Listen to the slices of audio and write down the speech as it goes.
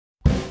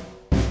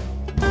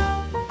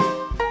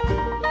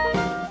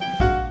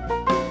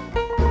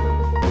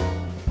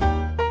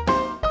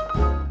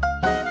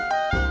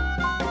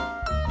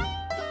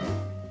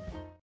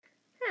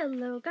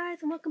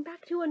and welcome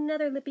back to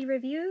another lippy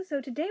review.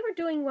 So today we're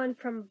doing one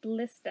from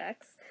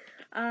Blistex.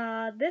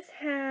 This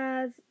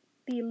has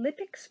the Lip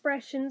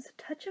Expressions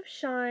Touch of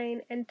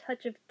Shine and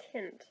Touch of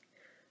Tint,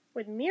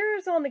 with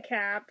mirrors on the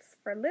caps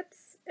for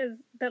lips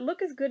that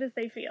look as good as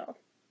they feel.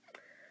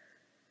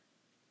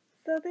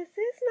 So this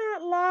is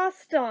not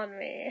lost on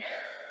me.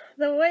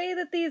 The way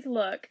that these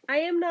look, I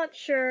am not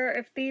sure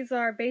if these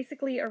are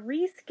basically a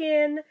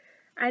reskin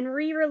and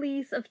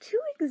re-release of two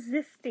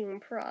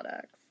existing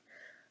products.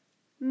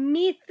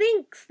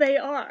 Methinks they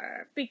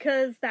are,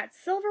 because that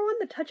silver one,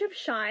 the Touch of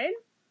Shine,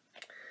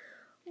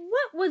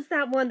 what was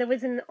that one that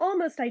was in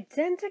almost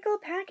identical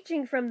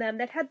packaging from them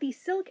that had the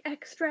silk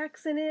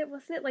extracts in it?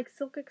 Wasn't it like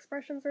Silk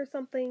Expressions or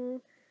something?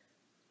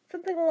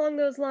 Something along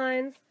those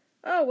lines.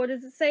 Oh, what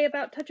does it say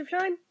about Touch of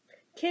Shine?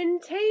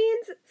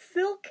 Contains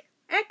silk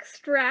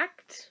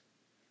extract,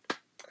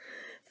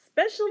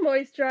 special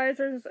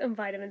moisturizers and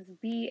vitamins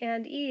B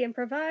and E, and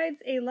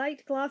provides a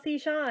light glossy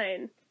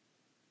shine.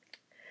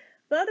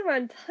 The other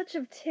one, Touch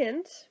of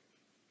Tint,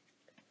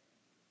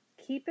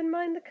 keep in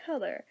mind the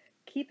color,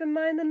 keep in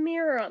mind the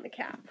mirror on the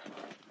cap.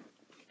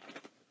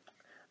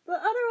 The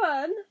other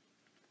one,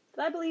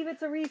 I believe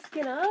it's a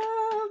reskin of,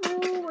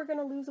 oh, we're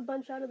gonna lose a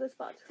bunch out of this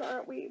box,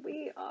 aren't we?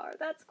 We are.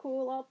 That's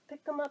cool, I'll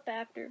pick them up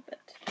after,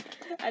 but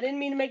I didn't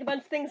mean to make a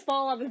bunch of things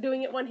fall. I was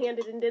doing it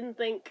one-handed and didn't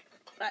think.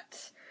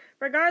 But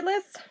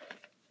regardless,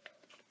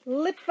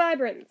 Lip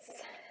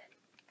Vibrance.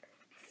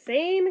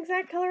 Same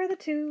exact color of the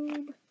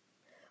tube.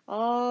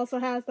 Also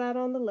has that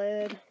on the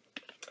lid.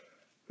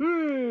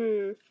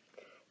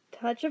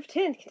 Touch of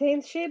Tint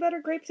contains shea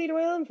butter, grapeseed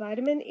oil, and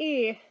vitamin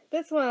E.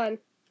 This one.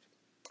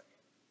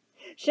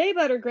 Shea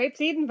butter,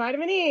 grapeseed, and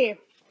vitamin E.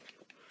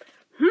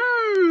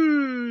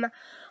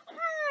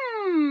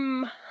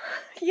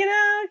 You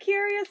know,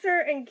 curiouser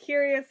and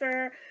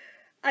curiouser.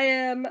 I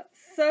am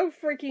so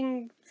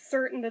freaking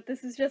certain that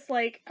this is just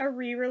like a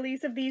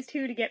re-release of these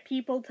two to get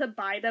people to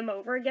buy them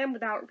over again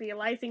without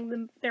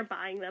realizing they're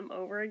buying them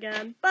over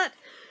again. But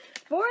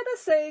for the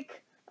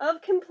sake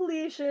of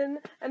completion,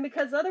 and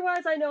because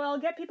otherwise I know I'll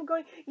get people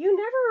going, you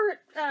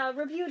never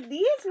reviewed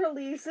these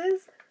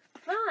releases,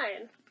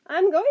 fine.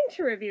 I'm going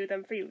to review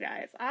them for you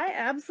guys. I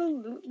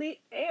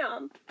absolutely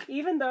am.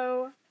 Even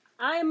though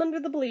I am under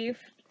the belief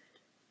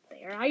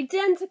they are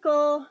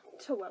identical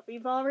to what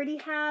we've already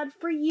had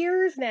for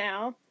years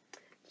now.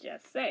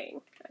 Just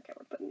saying. Okay,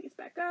 we're putting these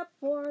back up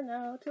for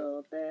now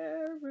till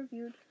they're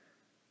reviewed.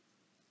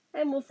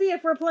 And we'll see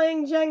if we're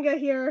playing Jenga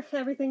here, if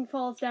everything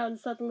falls down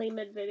suddenly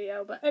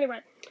mid-video. But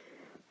anyway,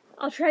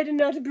 I'll try to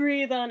not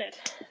breathe on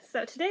it.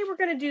 So today we're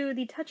going to do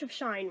the Touch of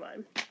Shine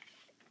one.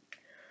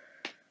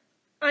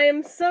 I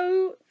am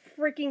so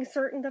freaking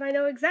certain that I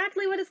know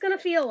exactly what it's going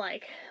to feel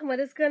like, what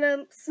it's going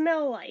to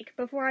smell like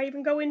before I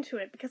even go into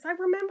it, because I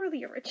remember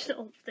the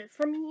original of this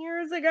from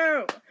years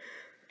ago.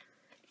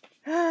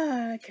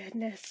 Ah,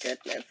 goodness,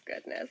 goodness,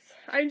 goodness.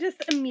 I'm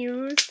just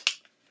amused.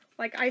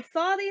 Like, I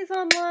saw these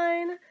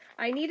online.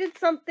 I needed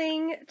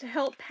something to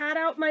help pad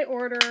out my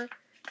order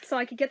so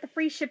I could get the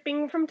free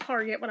shipping from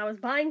Target when I was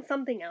buying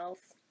something else.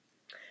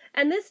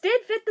 And this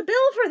did fit the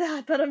bill for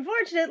that, but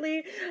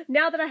unfortunately,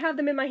 now that I have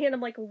them in my hand, I'm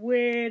like,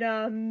 wait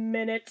a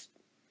minute.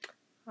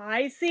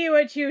 I see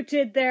what you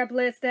did there,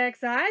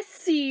 Blistex. I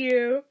see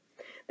you.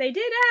 They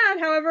did add,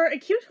 however, a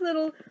cute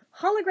little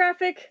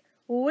holographic,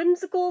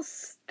 whimsical,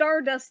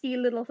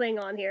 stardusty little thing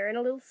on here, and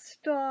a little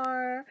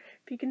star,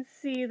 if you can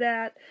see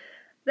that.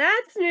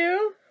 That's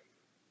new.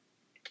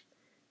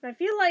 I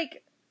feel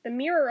like the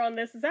mirror on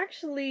this is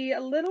actually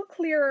a little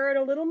clearer and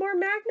a little more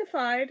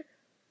magnified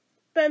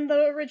than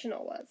the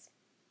original was.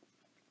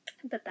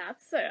 But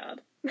that's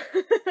sad.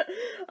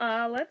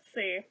 Let's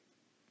see.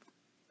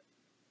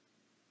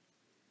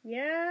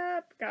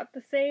 Yep, got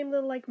the same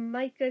little like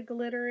mica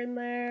glitter in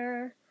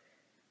there.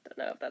 Don't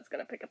know if that's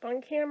gonna pick up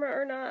on camera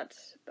or not,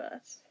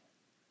 but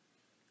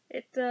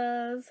it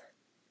does.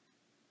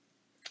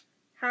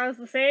 Has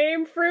the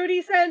same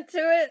fruity scent to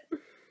it.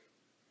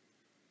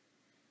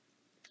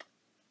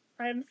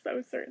 I'm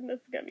so certain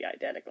this is gonna be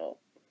identical.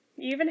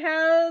 Even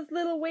has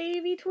little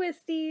wavy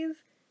twisties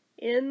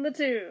in the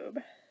tube.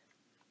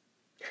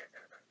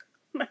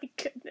 My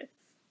goodness.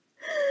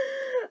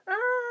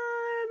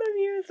 I'm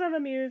amused, I'm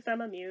amused,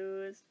 I'm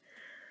amused.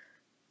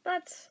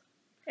 But,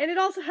 and it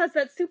also has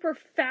that super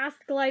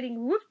fast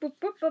gliding whoop whoop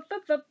whoop whoop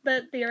whoop whoop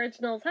that the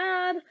originals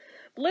had.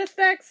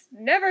 Blistex,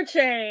 never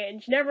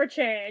change, never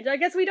change. I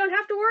guess we don't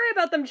have to worry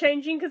about them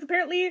changing, because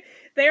apparently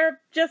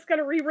they're just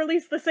gonna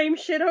re-release the same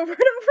shit over and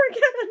over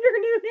again under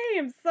new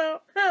names,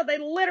 so they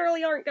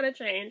literally aren't gonna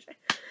change.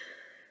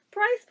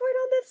 Price point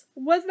on this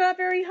was not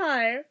very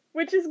high,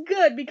 which is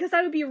good, because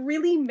I would be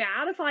really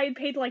mad if I had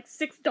paid like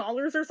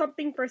 $6 or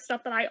something for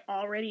stuff that I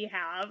already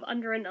have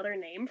under another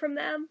name from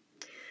them.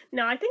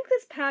 No, I think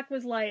this pack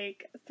was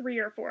like $3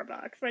 or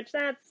 $4, which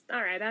that's,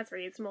 alright, that's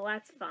reasonable,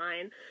 that's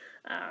fine.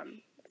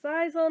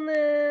 Size on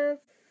this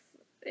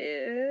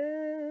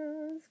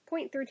is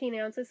 0.13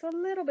 ounces, so a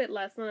little bit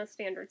less than a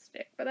standard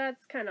stick, but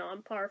that's kind of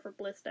on par for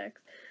Blistex.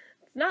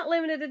 It's not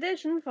limited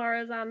edition, far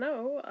as I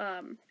know.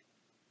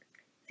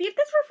 See, if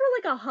this were for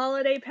like a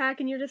holiday pack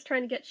and you're just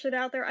trying to get shit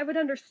out there, I would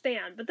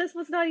understand, but this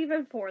was not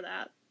even for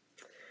that.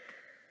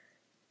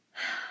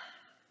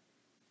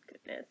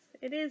 Goodness.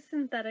 It is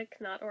synthetic,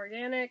 not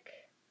organic.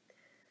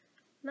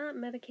 Not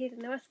medicated,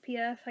 no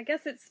SPF. I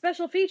guess its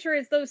special feature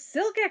is those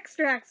silk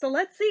extracts, so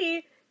let's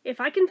see if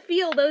I can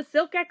feel those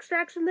silk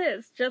extracts in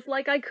this, just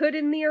like I could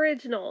in the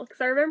original, because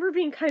I remember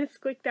being kind of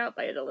squeaked out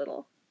by it a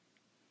little.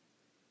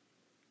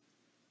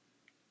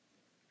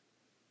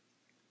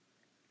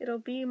 It'll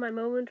be my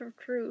moment of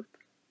truth.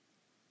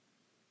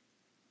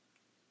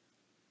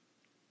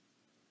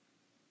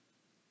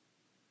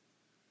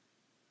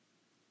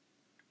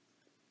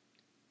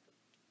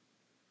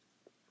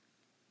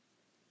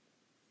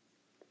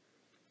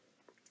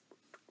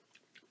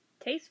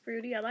 Tastes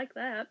fruity, I like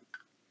that.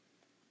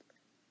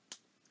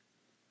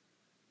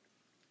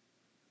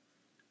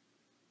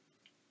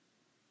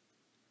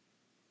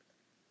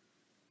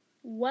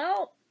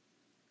 Well,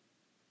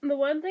 the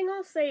one thing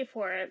I'll say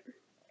for it,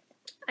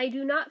 I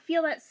do not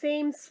feel that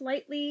same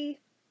slightly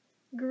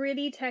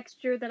gritty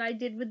texture that I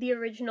did with the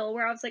original,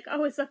 where I was like,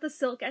 oh, is that the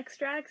silk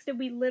extracts? Did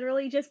we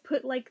literally just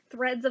put, like,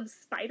 threads of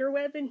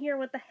spiderweb in here?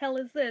 What the hell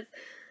is this?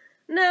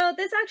 No,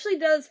 this actually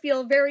does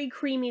feel very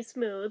creamy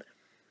smooth,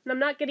 and I'm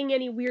not getting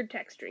any weird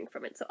texturing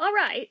from it, so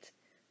alright.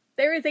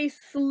 There is a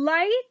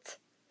slight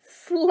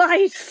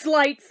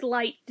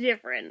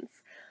difference,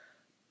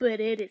 but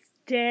it is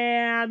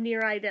damn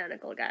near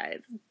identical,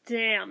 guys.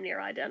 Damn near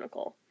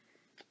identical.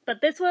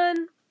 But this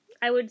one,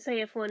 I would say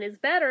if one is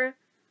better,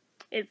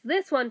 it's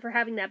this one for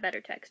having that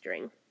better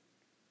texturing.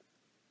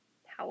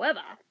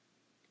 However,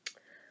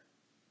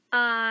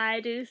 I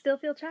do still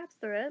feel chaps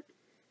through it.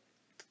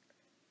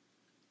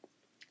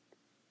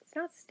 It's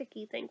not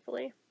sticky,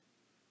 thankfully.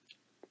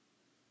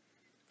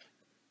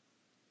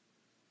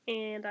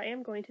 And I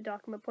am going to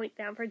dock him a point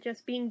down for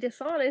just being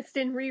dishonest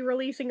in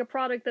re-releasing a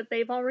product that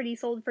they've already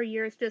sold for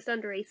years just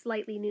under a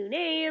slightly new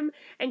name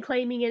and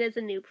claiming it as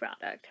a new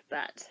product.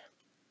 But,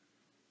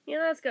 yeah,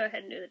 let's go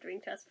ahead and do the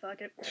drink test.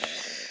 Fuck it.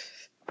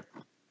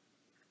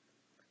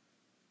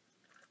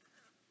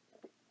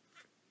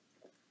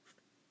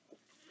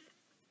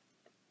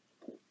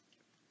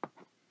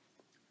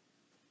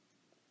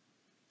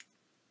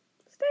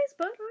 Stays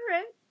put.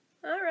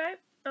 Alright.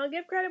 I'll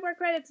give credit where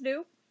credit's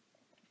due.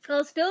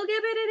 I'll still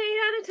give it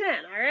an 8 out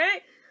of 10,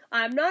 alright?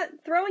 I'm not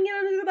throwing it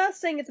under the bus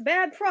saying it's a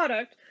bad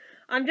product.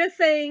 I'm just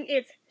saying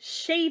it's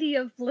shady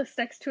of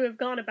Blistex to have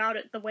gone about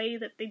it the way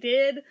that they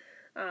did.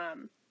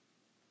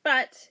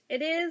 But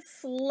it is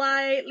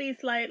slightly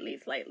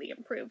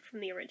improved from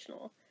the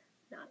original.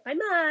 Not by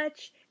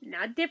much,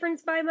 not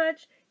difference by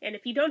much, and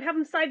if you don't have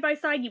them side by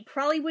side, you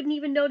probably wouldn't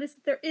even notice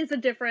that there is a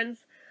difference.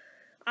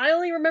 I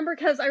only remember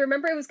because I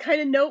remember it was kind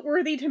of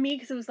noteworthy to me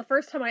because it was the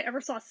first time I ever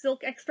saw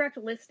silk extract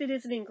listed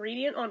as an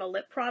ingredient on a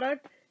lip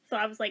product, so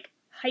I was like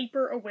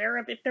hyper aware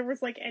of if there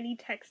was like any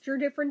texture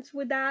difference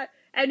with that,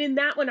 and in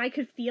that one I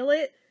could feel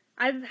it.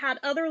 I've had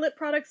other lip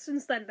products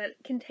since then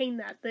that contain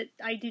that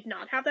I did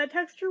not have that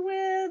texture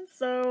with,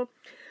 so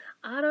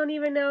I don't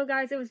even know,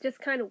 guys. It was just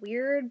kind of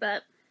weird,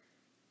 but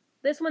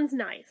this one's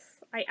nice.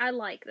 I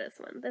like this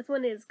one. This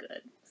one is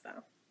good,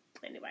 so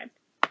anyway.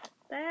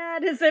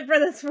 That is it for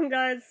this one,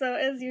 guys. So,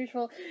 as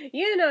usual,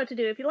 you know what to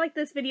do. If you like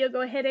this video,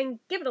 go ahead and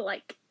give it a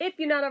like. If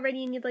you're not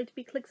already and you'd like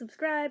to click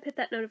subscribe, hit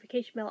that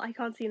notification bell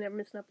icon so you never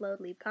miss an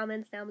upload. Leave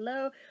comments down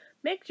below.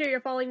 Make sure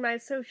you're following my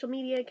social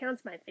media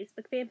accounts, my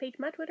Facebook fan page,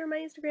 my Twitter, my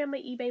Instagram, my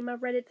eBay, my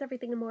Reddits,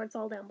 everything and more. It's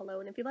all down below.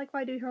 And if you like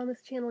what I do here on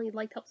this channel and you'd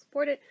like to help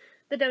support it,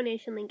 the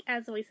donation link,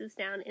 as always, is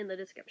down in the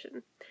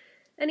description.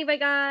 Anyway,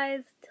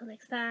 guys, till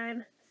next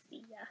time,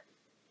 see ya.